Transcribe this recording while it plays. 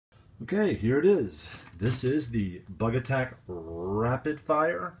Okay, here it is. This is the Bug Attack Rapid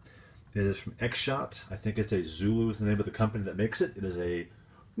Fire. It is from X-Shot. I think it's a Zulu is the name of the company that makes it. It is a,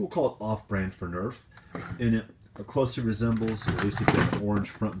 we'll call it off-brand for Nerf. And it closely resembles, at least if you have an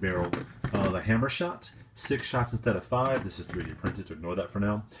orange front barrel, the Hammershot. 6 shots instead of 5. This is 3D printed, so ignore that for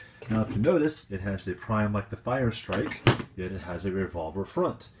now. Now, if you notice, it has the prime like the Firestrike, yet it has a revolver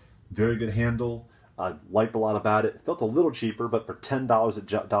front. Very good handle. I liked a lot about it. It felt a little cheaper, but for $10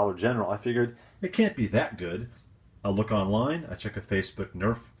 at Dollar General, I figured it can't be that good. I look online, I check a Facebook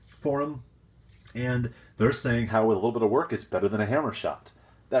Nerf forum, and they're saying how with a little bit of work, it's better than a Hammershot.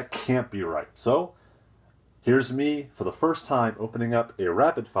 That can't be right. So, here's me for the first time opening up a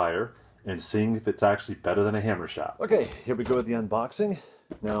rapid fire and seeing if it's actually better than a Hammershot. Okay, here we go with the unboxing.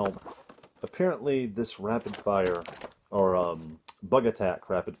 Now, apparently this rapid fire, or Bug Attack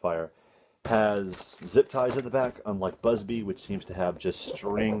rapid fire, has zip ties at the back, unlike Buzzbee, which seems to have just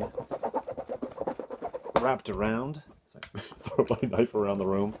string wrapped around. Throw my knife around the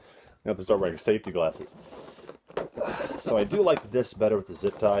room. I have to start wearing safety glasses. So I do like this better with the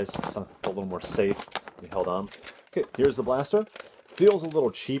zip ties. It's a little more safe. We held on. Okay, here's the blaster. Feels a little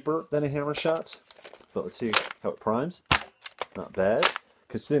cheaper than a Hammershot, but let's see how it primes. Not bad.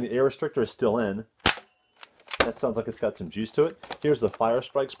 Considering the air restrictor is still in, that sounds like it's got some juice to it. Here's the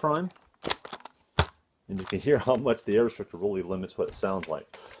Firestrike's prime. And you can hear how much the air restrictor really limits what it sounds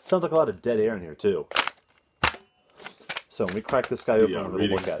like. Sounds like a lot of dead air in here too. So when we crack this guy open, we'll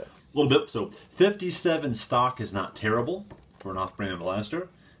look at it. A little bit. So 57 stock is not terrible for an off-brand blaster.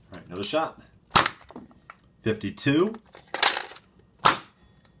 All right, another shot. 52.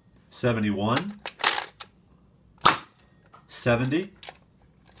 71. 70.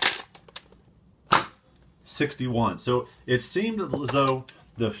 61. So it seemed as though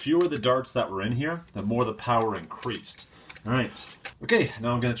the fewer the darts that were in here, the more the power increased. All right. Okay,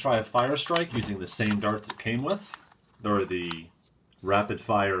 now I'm going to try a Firestrike using the same darts it came with, or the rapid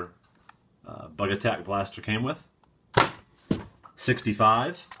fire Bug Attack blaster came with.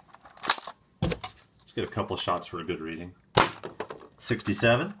 65. Let's get a couple shots for a good reading.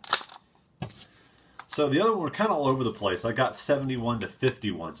 67. So the other one were kind of all over the place. I got 71 to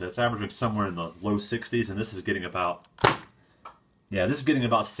 51, so it's averaging somewhere in the low 60s, and this is getting about, yeah, this is getting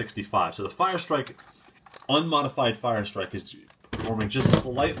about 65. So the Firestrike, unmodified Firestrike, is performing just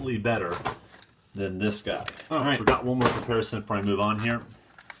slightly better than this guy. All right, we've got one more comparison before I move on here.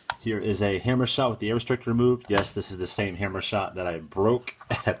 Here is a Hammershot with the air restrictor removed. Yes, this is the same Hammershot that I broke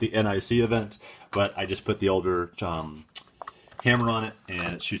at the NIC event, but I just put the older hammer on it,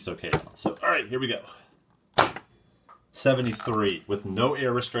 and it shoots okay now. So, all right, here we go. 73 with no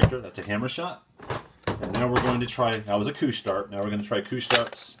air restrictor. That's a Hammershot. And now we're going to try, that was a Kush dart. Now we're going to try Kush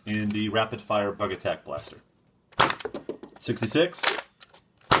darts in the rapid fire Bug Attack blaster. 66.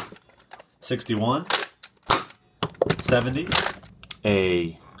 61. 70.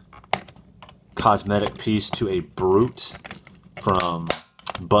 A cosmetic piece to a Brute from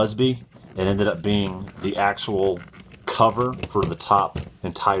Buzzbee. It ended up being the actual cover for the top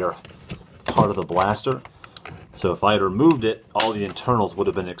entire part of the blaster. So if I had removed it, all the internals would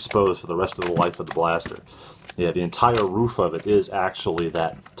have been exposed for the rest of the life of the blaster. Yeah, the entire roof of it is actually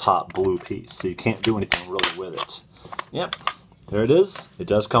that top blue piece, so you can't do anything really with it. Yep, there it is. It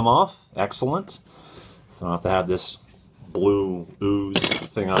does come off. Excellent. I don't have to have this blue ooze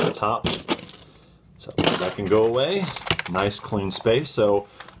thing on the top. So that can go away. Nice clean space. So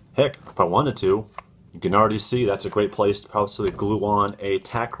heck, if I wanted to, you can already see that's a great place to possibly glue on a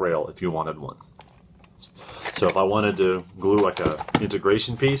tack rail if you wanted one. So if I wanted to glue like a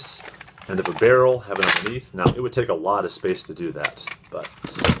integration piece, end of a barrel, have it underneath, now it would take a lot of space to do that. But,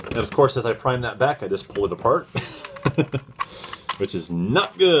 and of course, as I prime that back, I just pull it apart, which is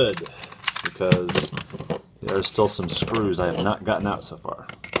not good because there are still some screws I have not gotten out so far.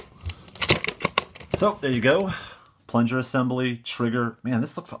 So there you go. Plunger assembly, trigger. Man,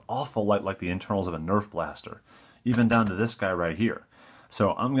 this looks an awful lot like the internals of a Nerf blaster, even down to this guy right here.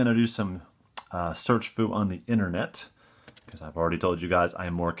 So I'm going to do some search foo on the internet, because I've already told you guys I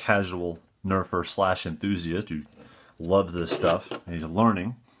am more casual Nerfer / enthusiast who loves this stuff and he's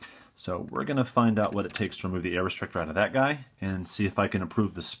learning. So we're going to find out what it takes to remove the air restrictor out of that guy and see if I can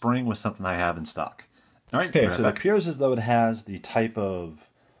improve the spring with something I have in stock. All right, okay, so it appears as though it has the type of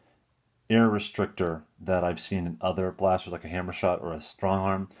air restrictor that I've seen in other blasters like a Hammershot or a Strong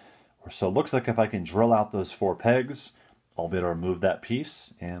Arm. So it looks like if I can drill out those 4 pegs, I'll be able to remove that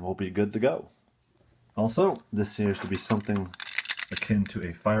piece and we'll be good to go. Also, this seems to be something akin to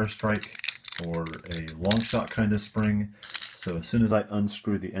a Firestrike or a long shot kind of spring. So as soon as I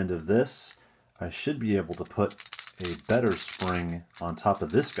unscrew the end of this, I should be able to put a better spring on top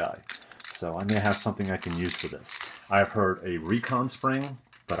of this guy. so I may have something I can use for this. I've heard a recon spring,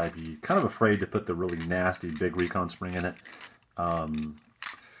 but I'd be kind of afraid to put the really nasty big recon spring in it.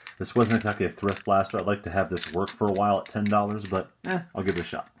 This wasn't exactly a thrift blaster. I'd like to have this work for a while at $10, but I'll give it a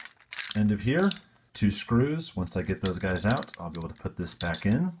shot. End of here, 2 screws. Once I get those guys out, I'll be able to put this back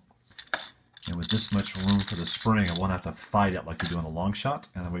in. And with this much room for the spring, I won't have to fight it like you do in a long shot,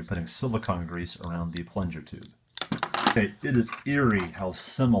 and I'll be putting silicone grease around the plunger tube. Okay, it is eerie how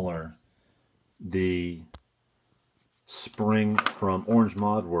similar the spring from Orange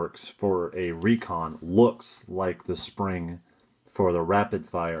ModWorks for a Recon looks like the spring for the rapid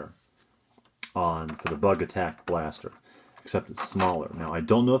fire for the bug attack blaster, except it's smaller. Now I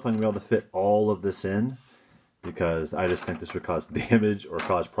don't know if I'm going to be able to fit all of this in because I just think this would cause damage or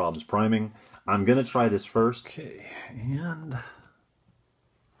cause problems priming. I'm going to try this first. Okay, and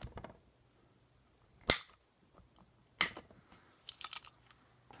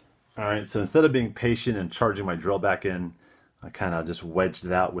alright, so instead of being patient and charging my drill back in, I kind of just wedged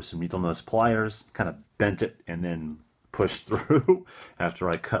it out with some needle nose pliers, kind of bent it, and then pushed through after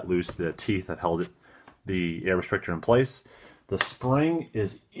I cut loose the teeth that held the air restrictor in place. The spring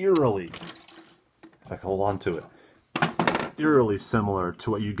is eerily, if I can hold on to it, eerily similar to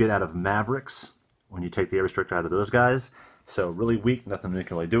what you get out of Mavericks when you take the air restrictor out of those guys. So really weak, nothing we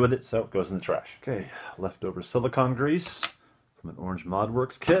can really do with it, so it goes in the trash. Okay, leftover silicone grease from an Orange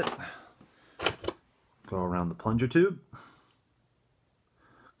ModWorks kit. Go around the plunger tube.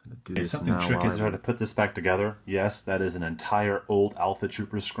 Something tricky is hard to put this back together. Yes, that is an entire old Alpha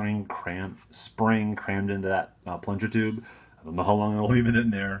Trooper spring crammed into that plunger tube. I don't know how long I'll leave it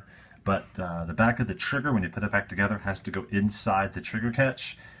in there, but the back of the trigger, when you put it back together, has to go inside the trigger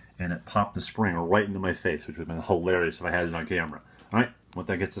catch, and it popped the spring right into my face, which would have been hilarious if I had it on camera. All right, once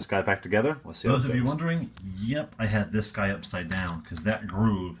that gets this guy back together, let's see how it goes. Those of you wondering, yep, I had this guy upside down because that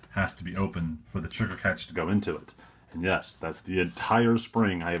groove has to be open for the trigger catch to go into it. And yes, that's the entire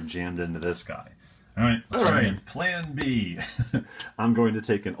spring I have jammed into this guy. All right, plan B. I'm going to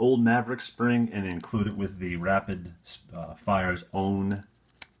take an old Maverick spring and include it with the Rapid Fire's own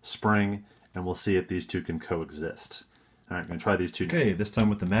spring, and we'll see if these two can coexist. All right, I'm going to try these two. Okay, this time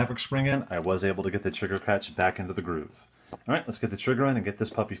with the Maverick spring in, I was able to get the trigger catch back into the groove. All right, let's get the trigger in and get this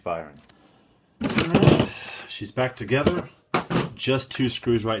puppy firing. All right, she's back together. Just 2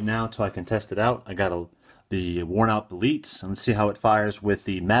 screws right now till I can test it out. I got the worn out Beleats. Let's see how it fires with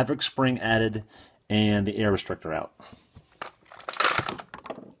the Maverick spring added and the air restrictor out.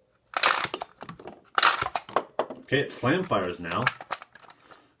 Okay, it slam fires now.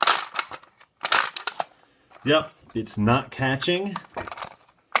 Yep, it's not catching,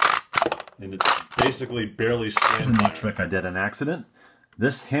 and it's basically barely slamming. That's a neat trick I did an accident.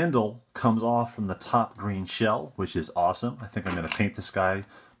 This handle comes off from the top green shell, which is awesome. I think I'm going to paint this guy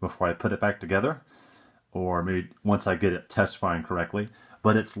before I put it back together, or maybe once I get it test firing correctly.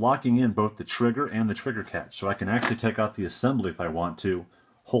 But it's locking in both the trigger and the trigger catch, so I can actually take out the assembly if I want to,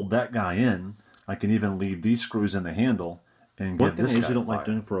 hold that guy in. I can even leave these screws in the handle and give this guy. One thing I usually don't like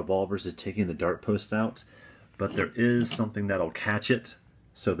doing for revolvers is taking the dart post out, but there is something that'll catch it,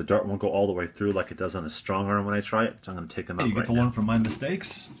 so the dart won't go all the way through like it does on a strong arm when I try it. So I'm going to take them out right now. You get to learn from my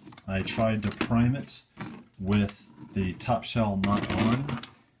mistakes. I tried to prime it with the top shell not on,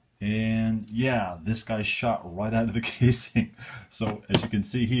 and yeah, this guy shot right out of the casing. So as you can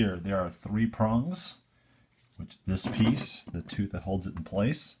see here, there are 3 prongs, which this piece, the tooth that holds it in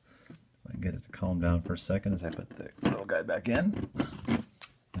place. I can get it to calm down for a second as I put the little guy back in.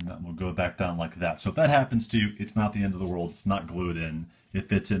 And that will go back down like that. So if that happens to you, it's not the end of the world. It's not glued in. It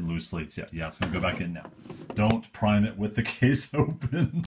fits in loosely. So yeah, it's going to go back in now. Don't prime it with the case open.